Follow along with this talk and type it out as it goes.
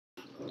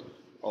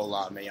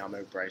Hola, me llamo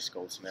Bryce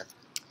Goldsmith.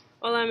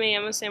 Hola, me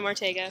llamo Sam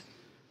Ortega.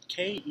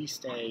 ¿Qué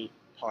hiciste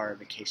para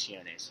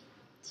vacaciones?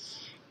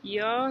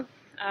 Yo,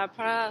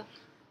 para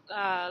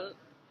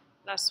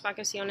las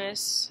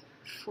vacaciones,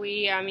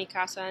 fui a mi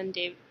casa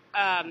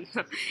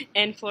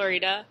en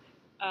Florida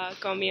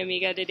con mi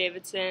amiga de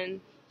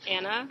Davidson,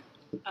 Anna.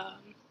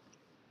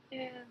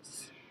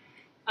 Yes.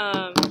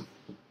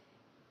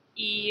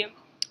 Y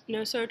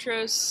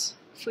nosotros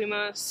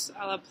fuimos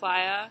a la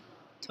playa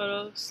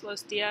todos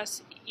los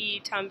días y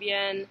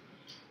también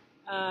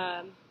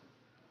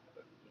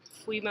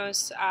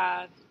fuimos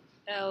a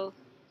la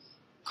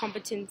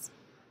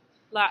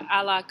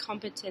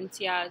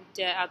competencia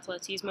de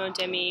atletismo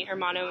de mi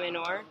hermano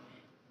menor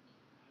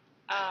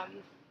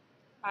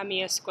a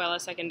mi escuela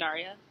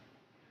secundaria.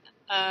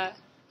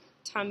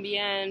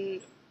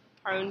 También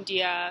para un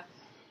día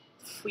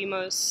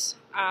fuimos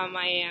a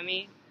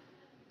Miami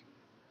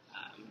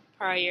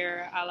para ir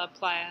a la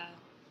playa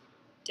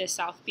de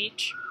South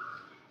Beach.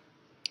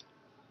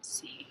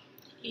 Sí.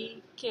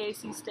 ¿Y qué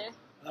hiciste?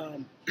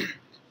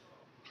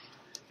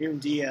 Un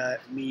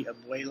día mi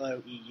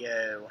abuelo y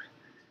yo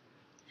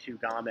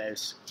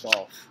jugamos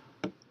golf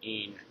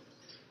en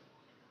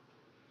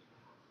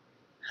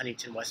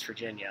Huntington, West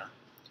Virginia.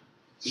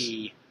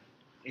 Y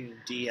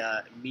un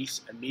día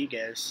mis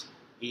amigos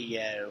y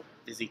yo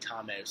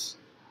visitamos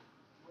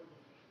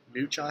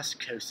muchas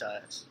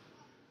cosas,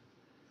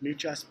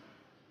 muchas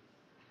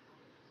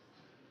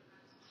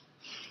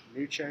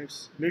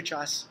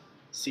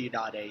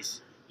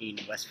ciudades en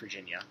West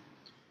Virginia.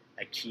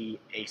 Aquí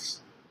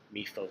es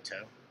mi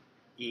foto.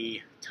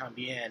 Y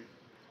también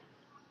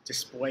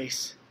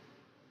después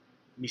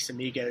mis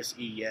amigos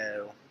y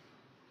yo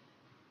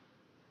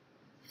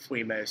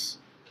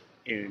fuimos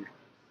un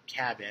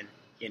cabin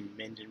en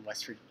Minden,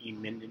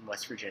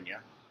 West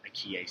Virginia.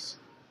 Aquí es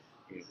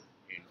un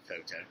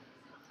foto.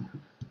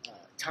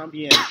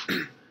 También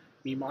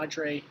mi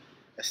madre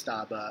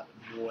estaba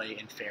muy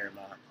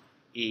enferma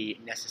y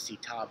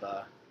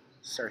necesitaba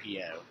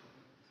Sergio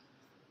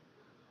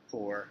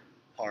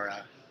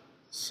para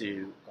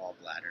su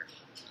gallbladder.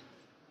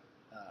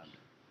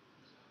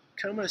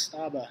 ¿Cómo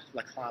estaba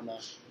la clima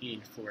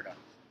en Florida?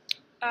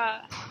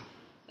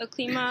 El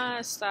clima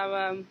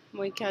estaba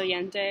muy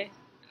caliente.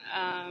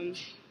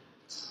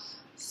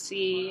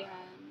 Sí,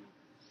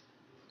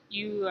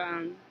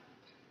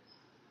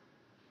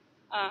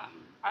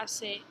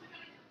 hace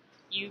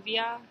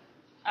lluvia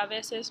a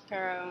veces,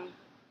 pero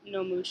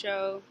no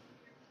mucho.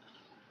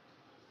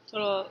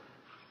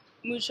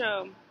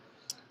 Mucho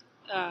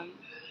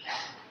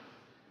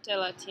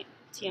del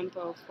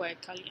tiempo fue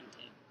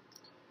caliente.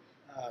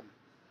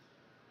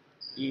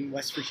 En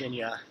West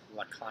Virginia,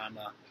 la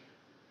clima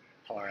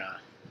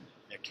para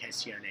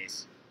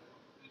vacaciones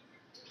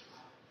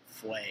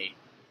fue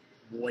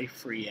muy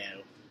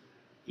frío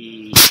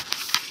y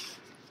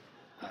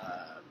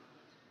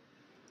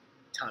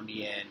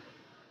también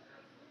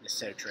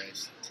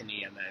nosotros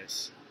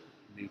teníamos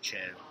mucho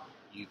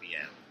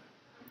lluvia.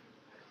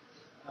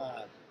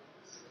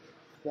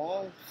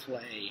 ¿Cuál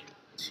fue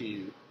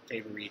tu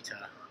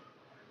favorita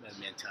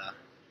momento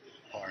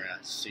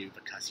para su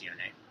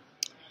vacaciones?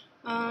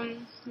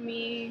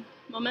 Mi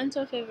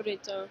momento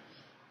favorito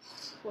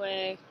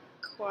fue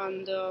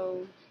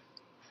cuando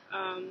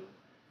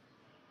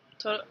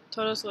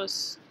todos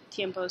los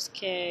tiempos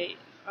que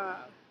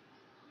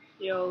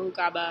yo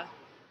jugaba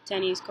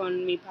tenis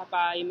con mi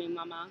papá y mi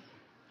mamá.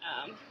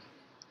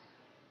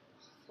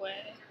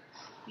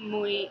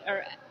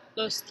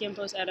 Los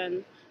tiempos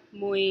eran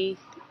muy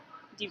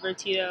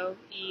divertidos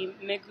y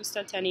me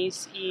gusta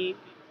tenis y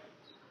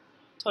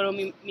toda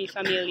mi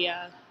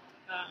familia.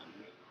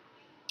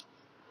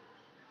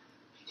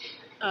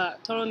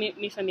 Toda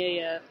mi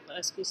familia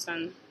les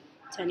gustan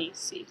tenis,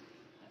 sí.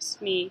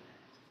 Es mi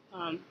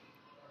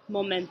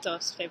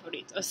momentos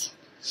favoritos.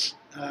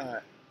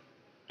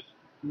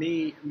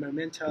 Mi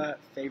momento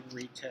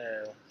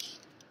favorito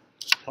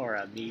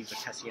para mi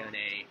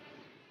vacaciones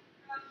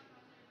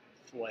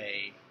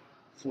fue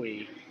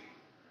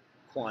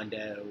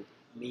cuando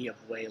mi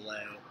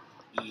abuelo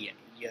y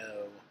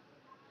yo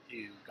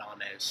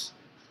jugamos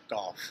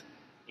golf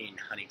en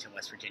Huntington,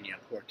 West Virginia,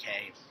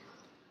 porque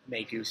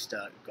me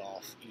gusta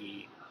golf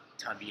y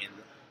también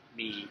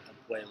mi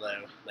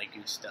abuelo le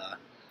gusta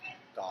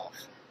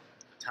golf.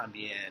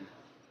 También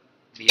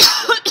mi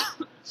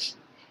abuelo,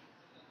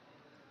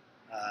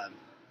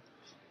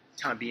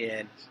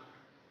 también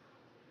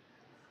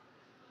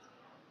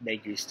me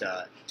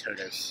gusta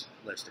todos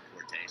los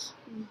deportes.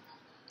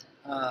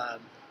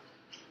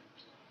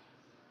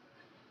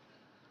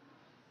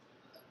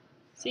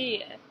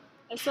 Sí,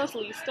 ¿estás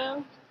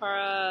listo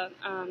para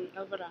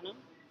el verano?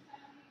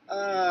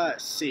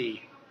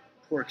 Sí,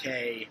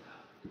 porque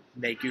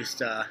me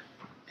gusta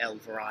el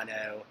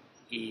verano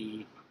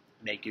y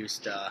me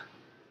gusta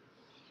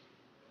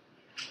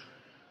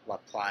la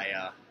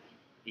playa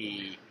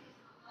y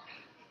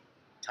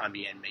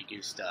también me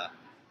gusta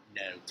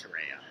no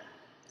tarea.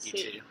 ¿Y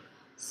tú?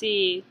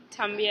 Sí,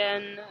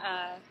 también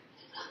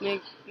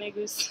me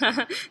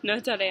gusta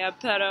no tarea,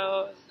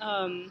 pero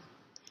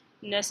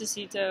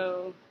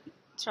necesito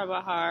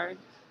trabajar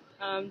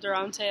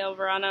durante el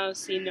verano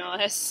si no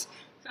es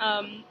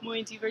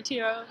muy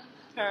divertido,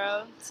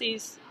 pero sí,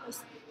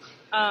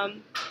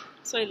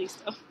 soy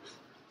listo.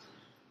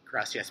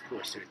 Gracias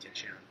por su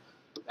atención.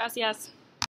 Gracias.